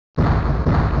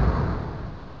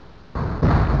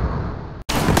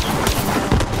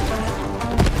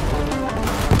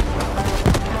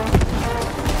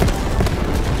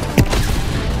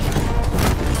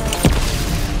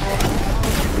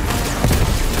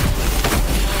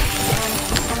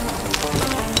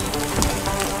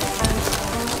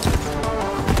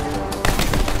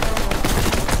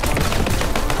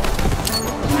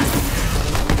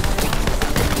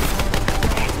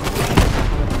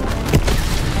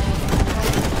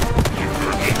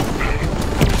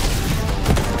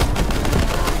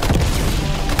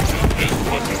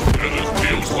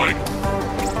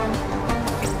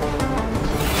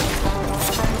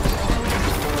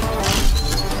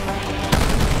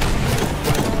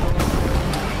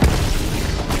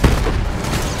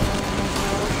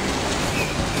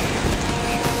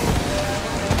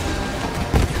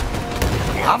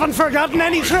Haven't forgotten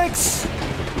any tricks!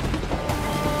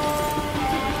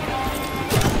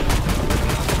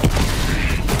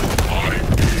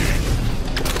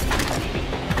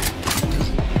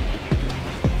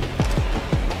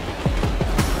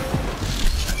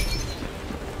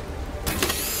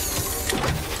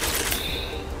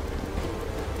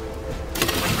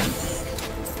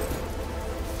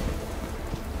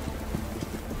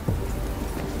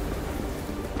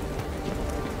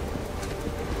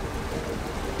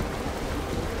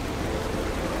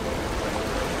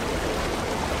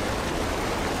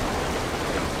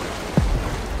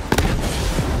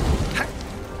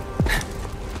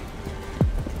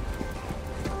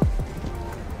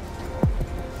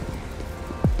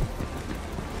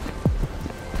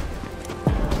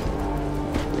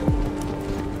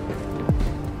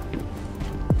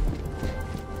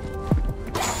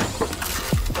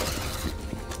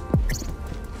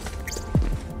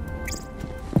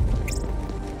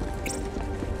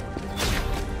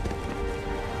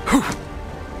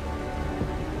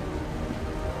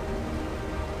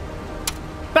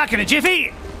 Back in a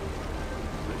jiffy!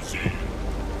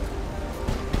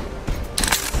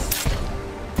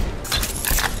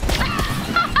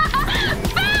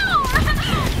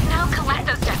 Now collect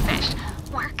those dead fish.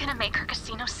 We're gonna make her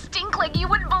casino stink like you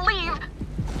wouldn't believe.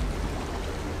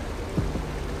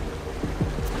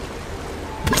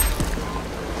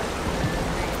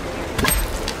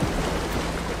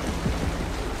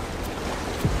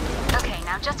 Okay,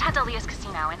 now just head to Leah's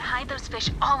casino and hide those fish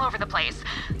all over the place.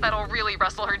 That'll really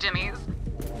rustle her jimmies.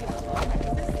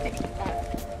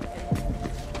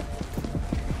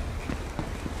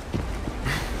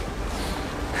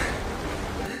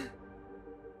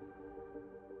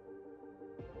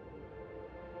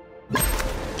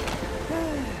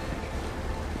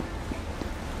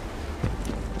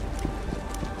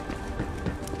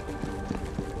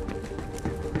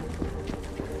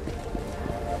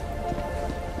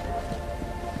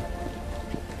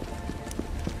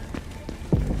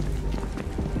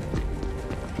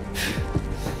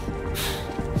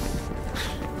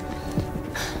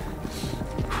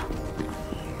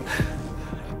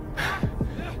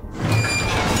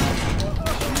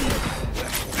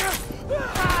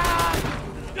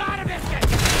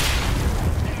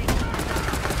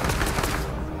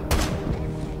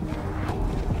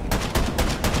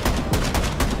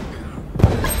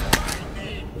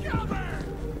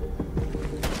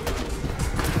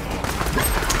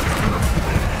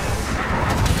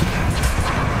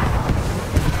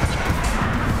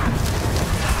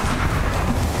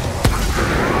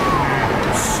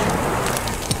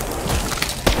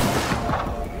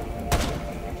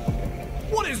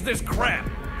 This crap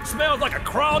smells like a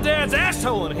crawdad's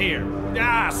asshole in here.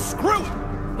 Ah, screw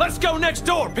it. Let's go next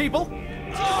door, people.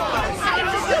 Hey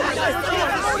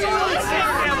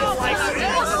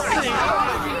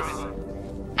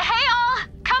all,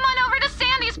 come on over to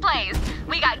Sandy's place.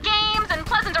 We got games and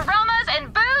pleasant aromas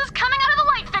and booze coming out of the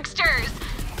light fixtures.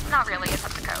 Not really, it's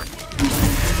up the code.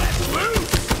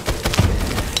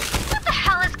 What the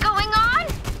hell is going on?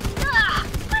 Ugh,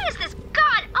 what is this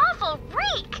god-awful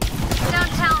reek?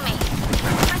 Don't tell me.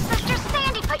 My sister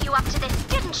Sandy put you up to this,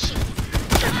 didn't she?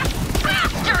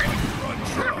 Bastard!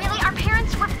 Not really, our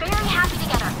parents were very happy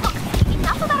together. Look,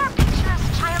 enough about our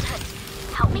picturesque childhood.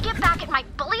 Help me get back at my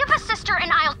bully of a sister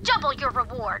and I'll double your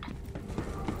reward.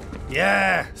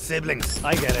 Yeah, siblings,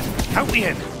 I get it. Count me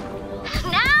in.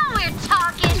 Now we're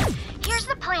talking! Here's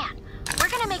the plan. We're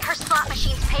gonna make her slot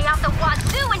machines pay out the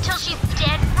wazoo until she's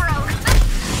dead broke.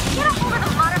 Get a hold of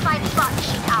the modified slot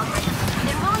machine algorithm,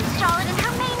 then we'll install it in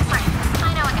her mainframe.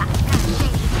 I know I got kind of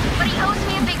shady, but he owes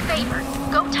me a big favor.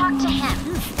 Go talk to him.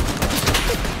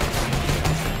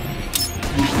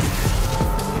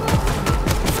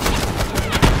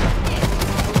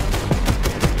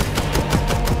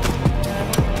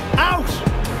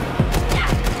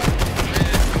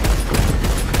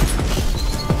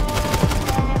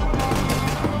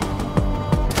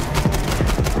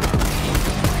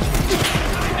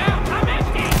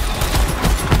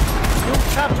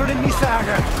 Chapter in me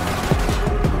saga.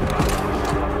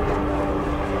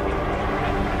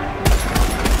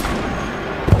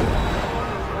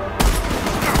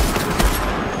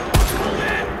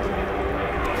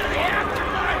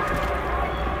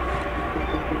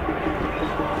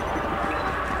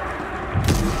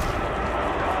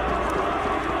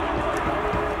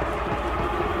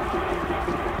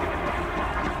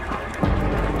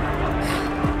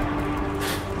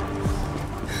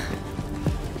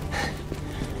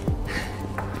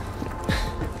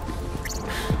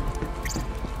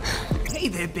 Hey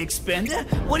there, big spender.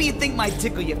 What do you think might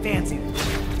tickle your fancy?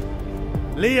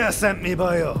 Leah sent me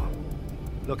by you.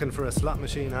 Looking for a slot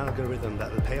machine algorithm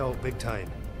that'll pay out big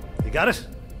time. You got it?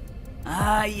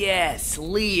 Ah, yes,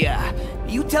 Leah.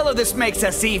 You tell her this makes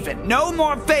us even. No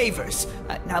more favors.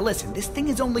 Now listen, this thing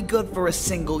is only good for a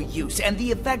single use, and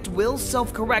the effect will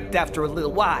self-correct after a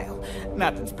little while.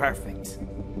 Nothing's perfect.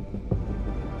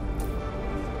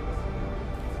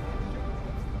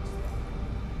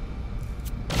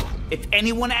 If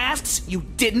anyone asks, you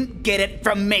didn't get it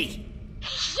from me.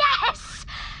 Yes!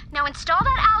 Now install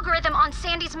that algorithm on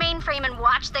Sandy's mainframe and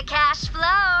watch the cash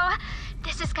flow.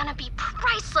 This is gonna be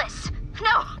priceless.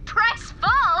 No, priceful.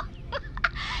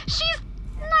 She's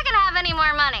not gonna have any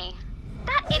more money.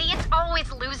 That idiot's always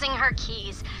losing her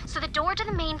keys, so the door to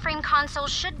the mainframe console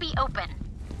should be open.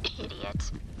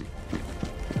 Idiot.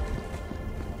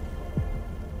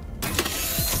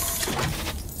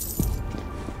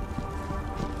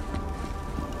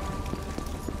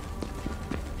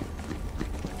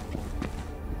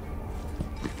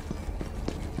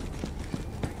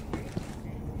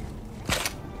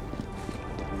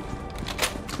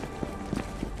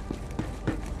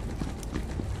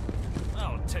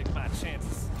 Take my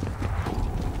chances.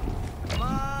 Come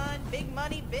on, big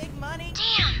money, big money.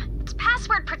 Damn, it's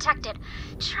password protected.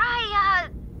 Try,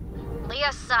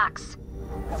 Leah sucks.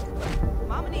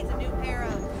 Mama needs a new pair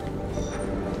of...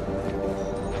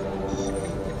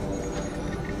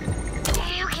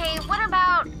 Okay, what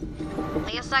about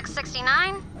Leah sucks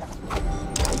 69?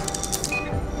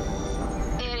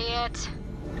 Idiot.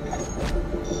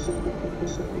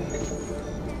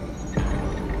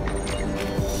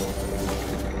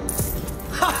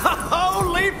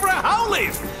 Holy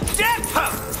fraholies!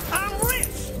 Jackpot! I'm rich!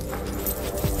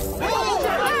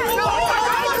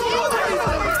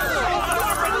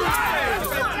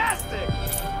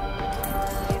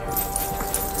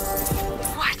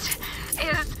 What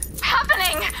is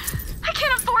happening? I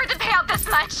can't afford to pay out this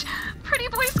much. Pretty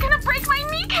boy's gonna break my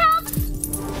kneecap.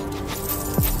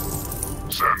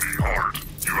 Sandy Hart,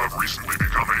 you have recently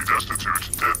become a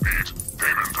destitute deadbeat.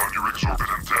 Payment on your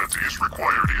exorbitant debt is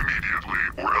required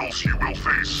immediately, or else you will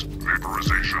face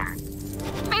vaporization.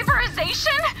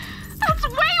 Vaporization? That's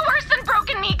way worse than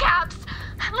broken kneecaps.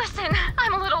 Listen,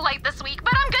 I'm a little light this week,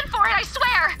 but I'm good for it, I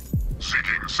swear.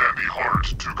 Seeking Sandy Hart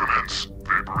to commence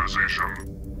vaporization.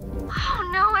 Oh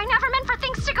no, I never meant for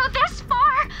things to go this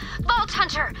far. Vault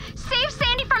Hunter, save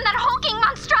Sandy from that hulking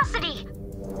monstrosity.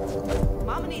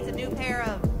 Mama needs a new pair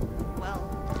of... well...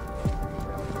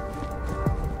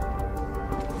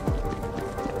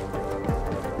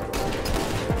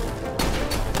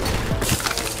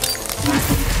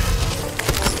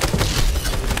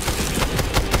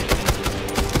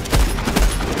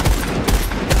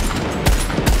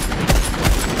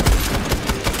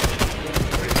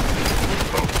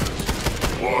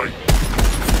 Why?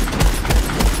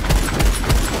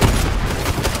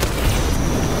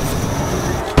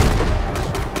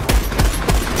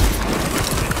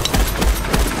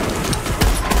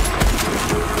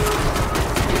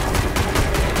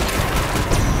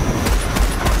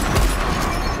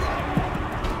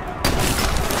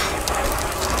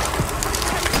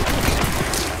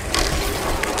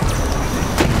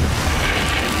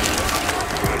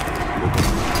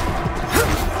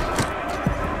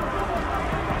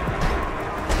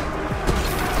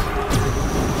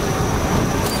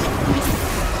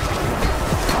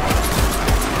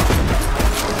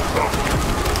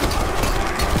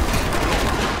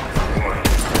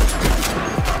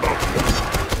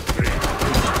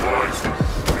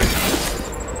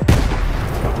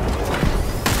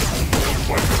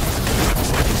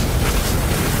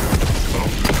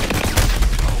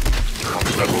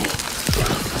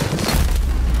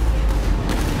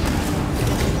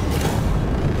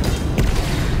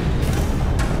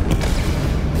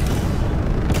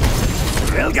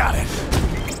 Still got it.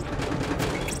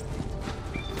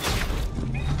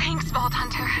 Thanks, Vault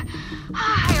Hunter.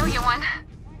 I owe you one.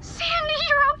 Sandy,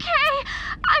 you're okay.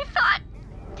 I thought...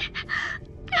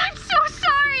 I'm so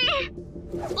sorry.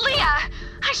 Leah,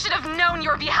 I should have known you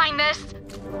were behind this.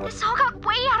 This all got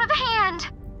way out of hand.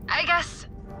 I guess...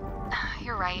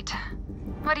 you're right.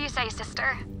 What do you say,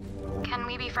 sister? Can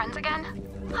we be friends again?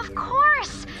 Of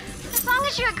course! As long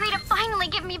as you agree to finally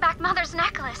give me back Mother's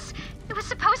necklace. It was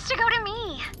supposed to go to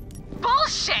me.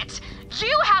 Bullshit!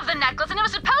 You have the necklace and it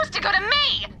was supposed to go to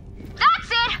me! That's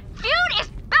it! Feud is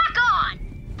back on!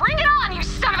 Bring it on, you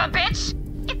son of a bitch!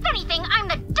 If anything, I'm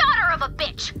the daughter of a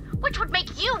bitch, which would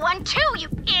make you one too, you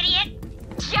idiot!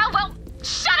 Yeah, well,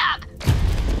 shut up!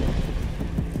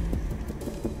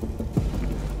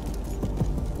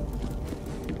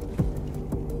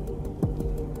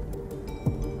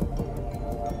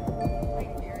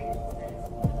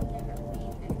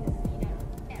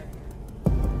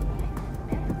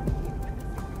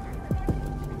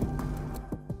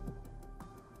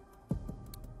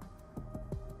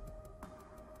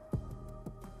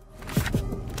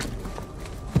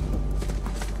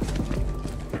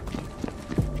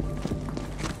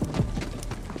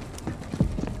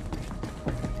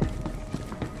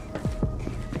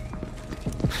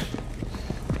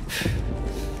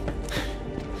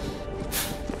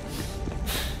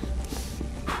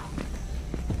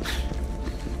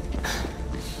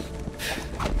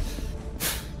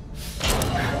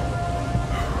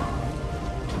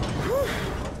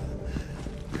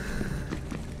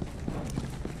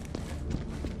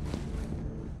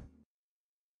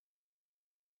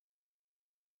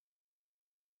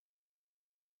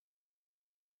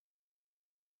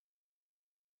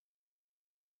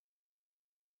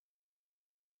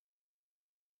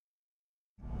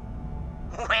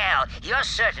 Well, you're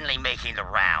certainly making the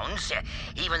rounds.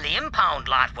 Even the impound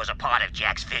lot was a part of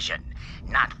Jack's vision.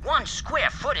 Not one square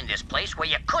foot in this place where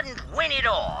you couldn't win it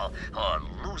all, or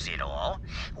lose it all.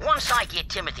 Once I get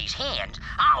Timothy's hand,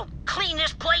 I'll clean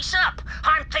this place up.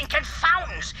 I'm thinking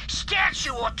fountains,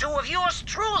 statue or two of yours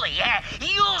truly.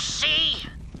 You'll see.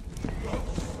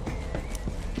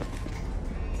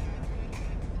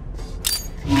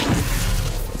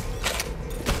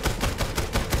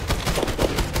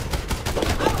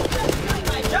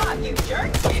 My job, you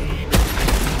jerk!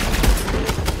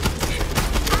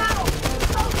 Ow!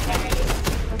 Okay.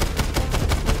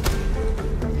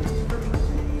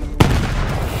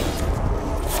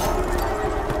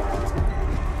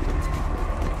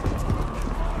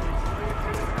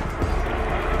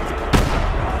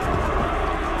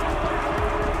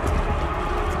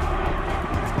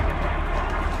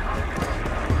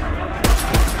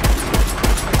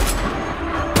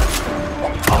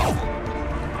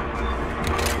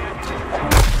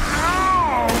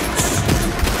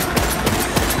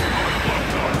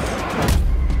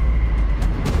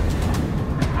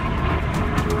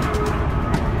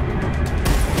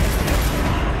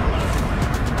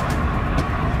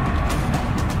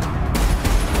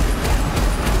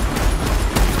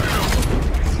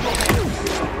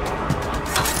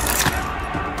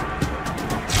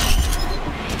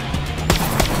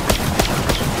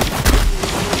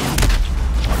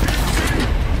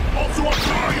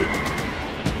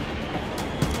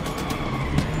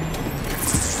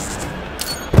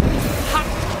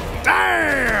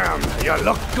 You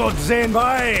look good, Zane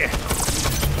boy.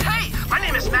 Hey, my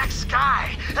name is Max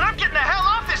Sky, and I'm getting the hell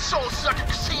off this soul-sucker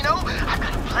casino. I've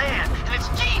got a plan, and it's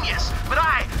genius, but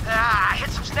I hit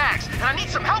some snags, and I need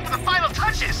some help with the final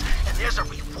touches, and there's a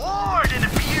reward in it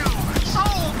for you. So,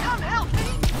 come help me.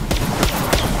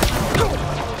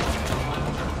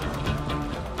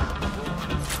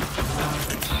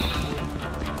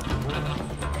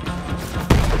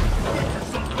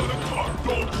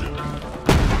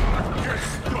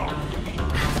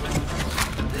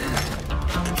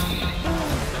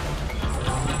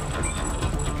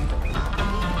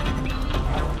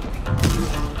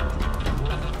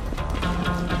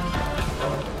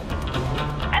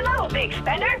 Big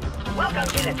spender, welcome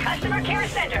to the Customer Care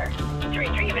Center. To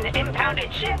retrieve an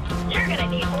impounded ship, you're gonna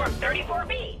need Form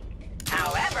 34B.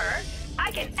 However,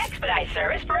 I can expedite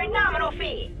service for a nominal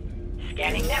fee.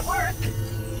 Scanning network.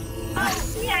 Oh,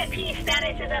 VIP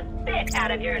status is a bit out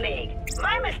of your league.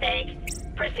 My mistake.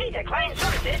 Proceed to client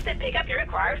services to pick up your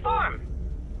required form.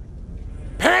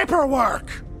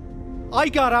 Paperwork! I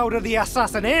got out of the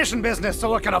assassination business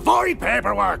so I can avoid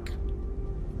paperwork.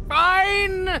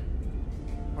 Fine!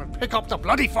 I'll pick up the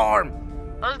bloody form.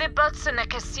 All the bots in the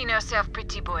casino serve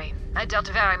pretty boy. I doubt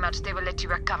very much they will let you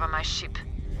recover my ship.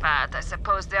 But I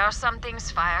suppose there are some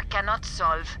things fire cannot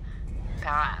solve.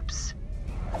 Perhaps.